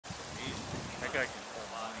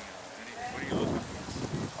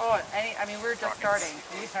Oh, I mean, we're just starting.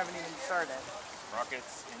 We haven't even started.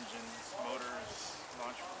 Rockets, engines, motors,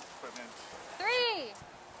 launch equipment. 3,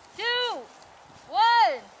 2, 1.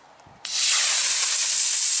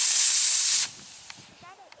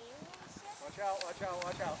 Watch out, watch out,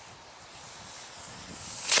 watch out.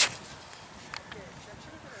 Okay, that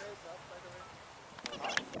should have been a raise up, by the way.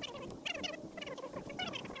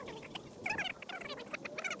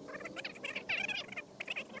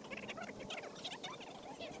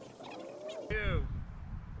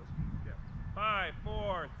 5,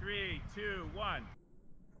 4, 3, 2, 1.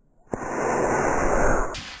 Right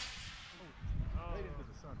into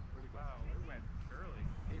the sun. Where'd it go? Wow, it went early.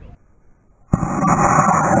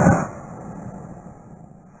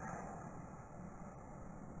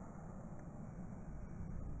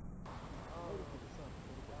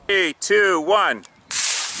 Three, 2, 1.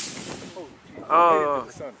 Oh,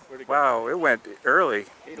 wow, it went early.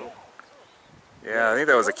 Yeah, I think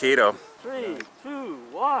that was a keto. 3, 2,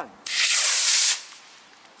 1.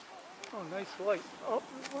 Oh, nice light. Oh,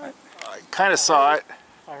 what? I kind of saw it.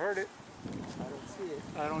 I heard it. I don't see it.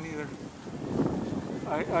 I don't either.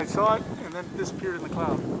 I saw it and then it disappeared in the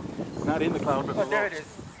cloud. Not in the cloud, but there it is.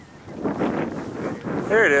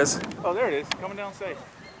 There it is. Oh, there it is. Coming down safe.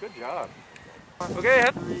 Good job. Okay,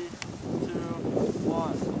 3, 2,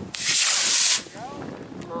 1.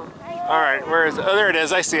 All right, where is it? Oh, there it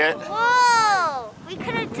is. I see it. Whoa! We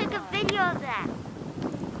could have took a video of that.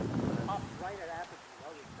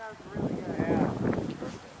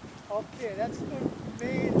 Okay, that's the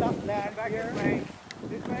main land back here.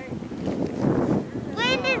 This way.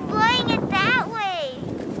 Wind is blowing it that way.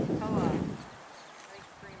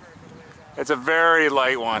 It's a very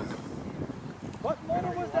light one. What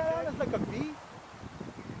motor was that on? It's like a V? I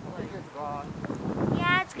think it's gone.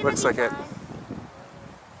 Yeah, it's gonna Looks be like it. fun.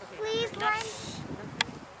 Please land.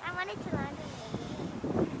 I wanted to land on it.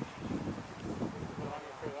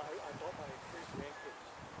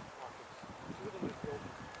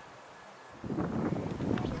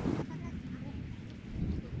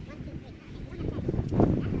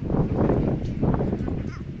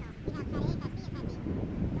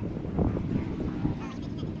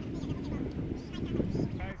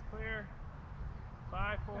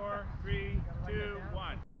 5, 4, 3, 2,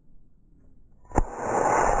 1.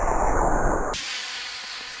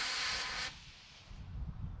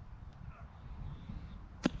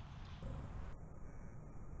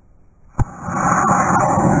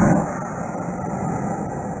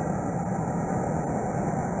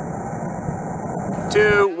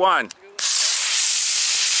 Two, 1.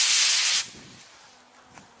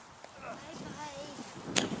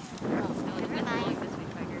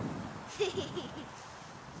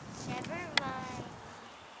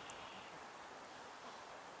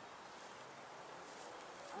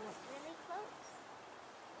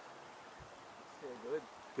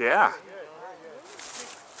 Yeah.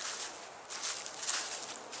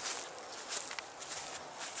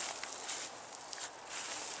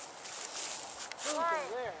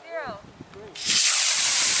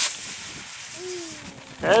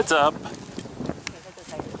 Heads up.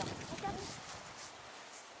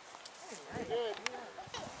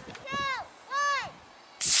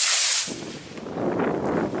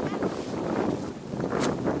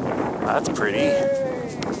 That's pretty.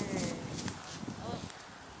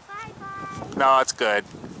 No, it's good.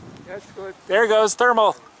 That's good. There goes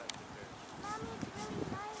thermal.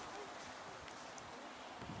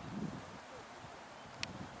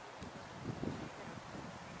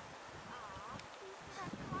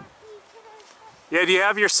 Yeah, do you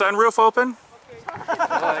have your sunroof open?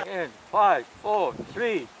 Going in. 5, 4,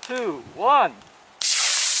 3, 2, 1.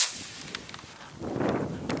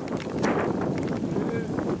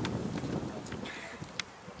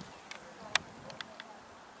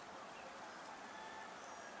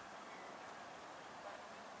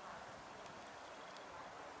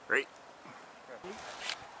 Great.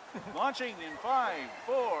 Launching in 5,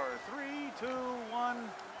 4, 3, 2, 1.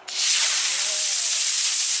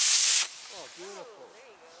 Oh, beautiful.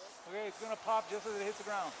 Okay, it's going to pop just as it hits the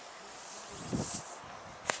ground.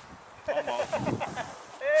 Almost.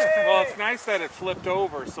 Well, it's nice that it flipped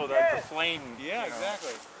over so that the flame... Yeah,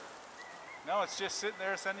 exactly. No, it's just sitting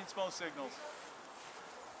there sending smoke signals.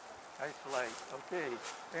 Nice flight. Okay,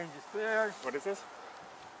 range is clear. What is this?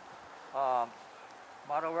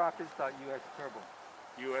 Model rockets.US turbo.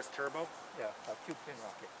 US turbo? Yeah, a 2-pin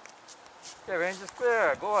rocket. Okay, range is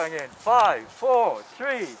clear. Going in 5, 4,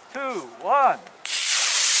 3, 2, 1.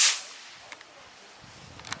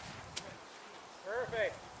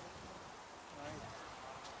 Perfect. Nice.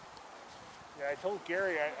 Yeah, I told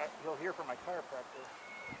Gary he'll hear from my chiropractor.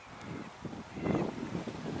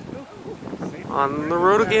 On the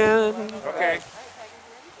road again. Okay.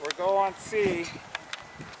 We're going C.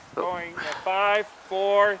 Going at 5,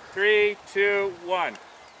 4, 3, 2, 1.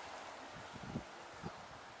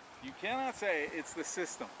 You cannot say it's the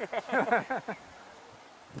system.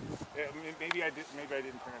 Maybe I didn't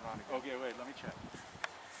turn it on again. Okay, wait, let me check.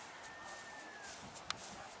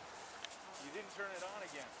 You didn't turn it on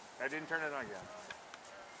again. I didn't turn it on again.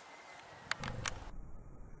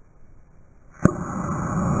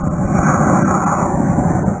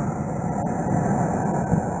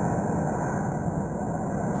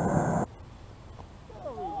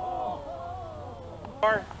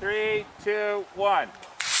 Four, 3, 2, 1.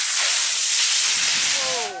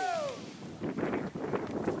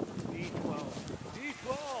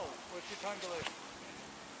 What's your time delay?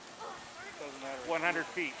 Doesn't matter. 100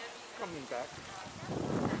 feet. Coming back.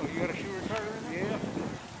 Oh, you got a shoe retarder in there? Yeah.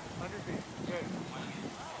 100 feet. Good.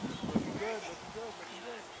 Looking good, looking good, looking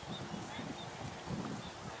good.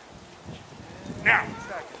 Now.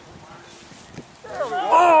 Second.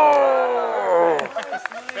 Oh!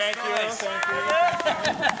 Thank you.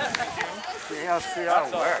 See how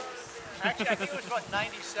it works. Actually, I think it was about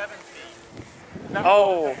 97 feet.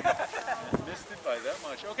 Oh! Missed it by that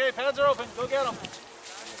much. Okay, pads are open. Go get them.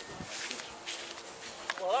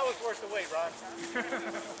 Well, that was worth the wait, Ron.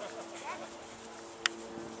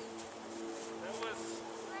 That was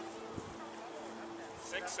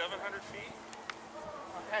 600-700 feet.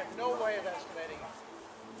 I have no way of estimating it.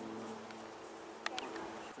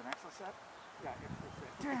 It's an Exocet? Yeah,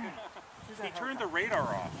 He turned the radar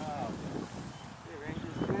off. The range is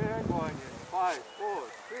good. Going in 5, 4,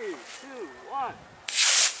 3, 2, 1.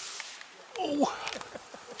 Oh!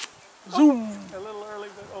 Zoom! A little early,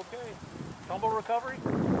 but okay. Tumble recovery?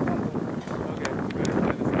 Okay, good.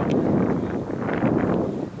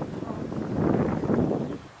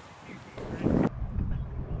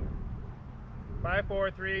 5,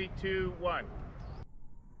 4, 3, 2, 1.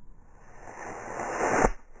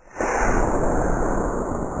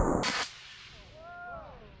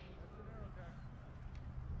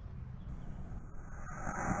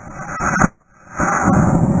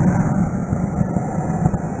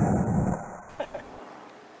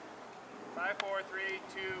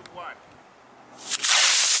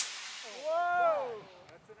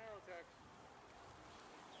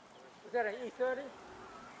 Is that an E30?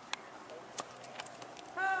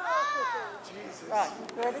 Jesus.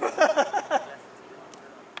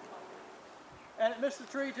 And it missed the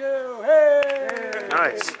tree too. Hey!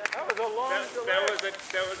 Nice. That was a long That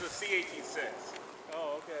was a C-18-6.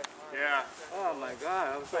 Oh, okay. Yeah. Oh my God!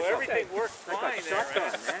 I was So everything worked fine there,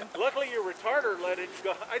 right? man. Luckily your retarder let it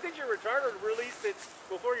go. I think your retarder released it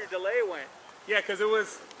before your delay went. Yeah, because it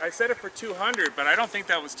was, I set it for 200, but I don't think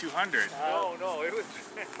that was 200. No, it was.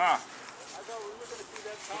 Huh. I thought we were going to see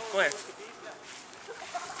that power Go ahead. with the beast.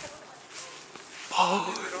 Oh.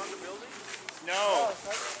 Is it on the building? No.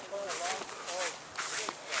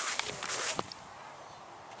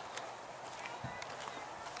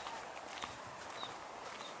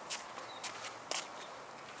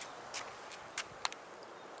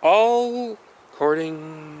 All according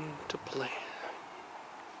to plan.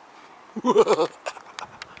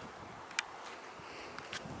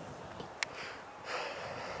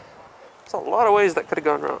 There's a lot of ways that could have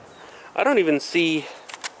gone wrong. I don't even see...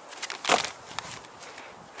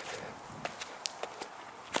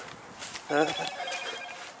 yeah,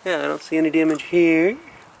 I don't see any damage here.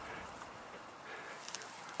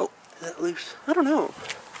 Oh, is that loose? I don't know.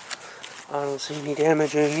 I don't see any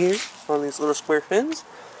damage in here on these little square fins.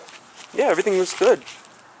 Yeah, everything was good.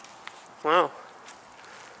 Wow.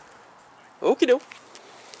 Okie doke.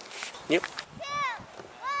 Yep.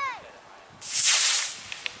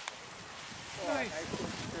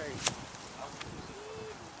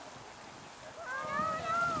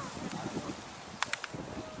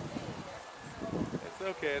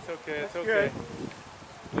 It's okay.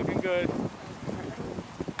 Looking good.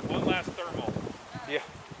 One last thermal. Yeah.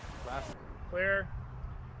 Last. Clear.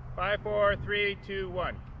 5, 4, 3, 2,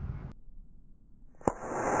 1.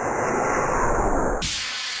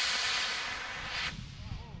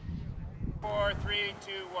 4, 3,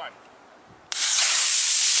 2, 1.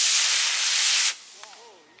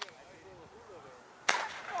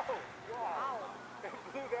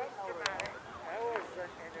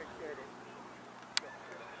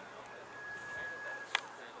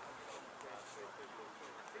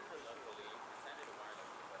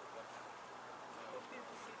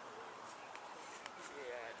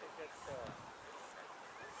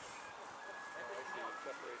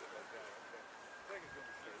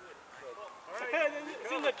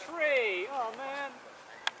 It's in the tree. Oh man.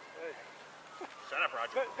 Shut up,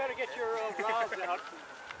 Roger. Better get your rods out.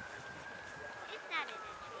 It's not in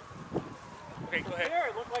the tree. Okay, go ahead. Here,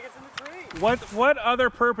 it looks like it's in the tree. What other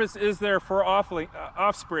purpose is there for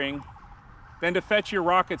offspring than to fetch your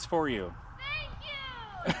rockets for you? Thank you!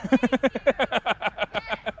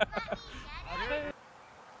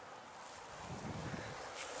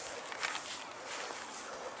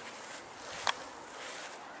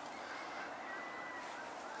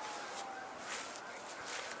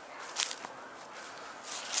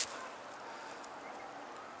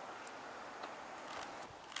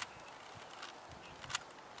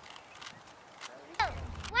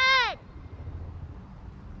 What?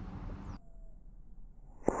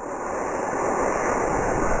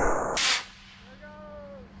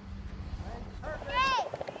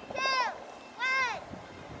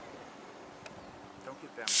 Don't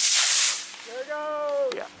get them. There it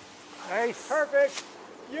goes. Yeah. Nice. Perfect.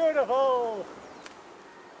 Beautiful.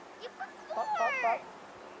 You put Pop, four. pop, pop.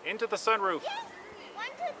 Into the sunroof. Yes. 1,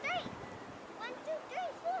 2, 3. 1, 2, 3,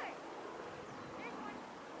 4. There's one.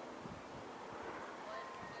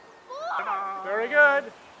 4. Very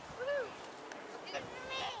good.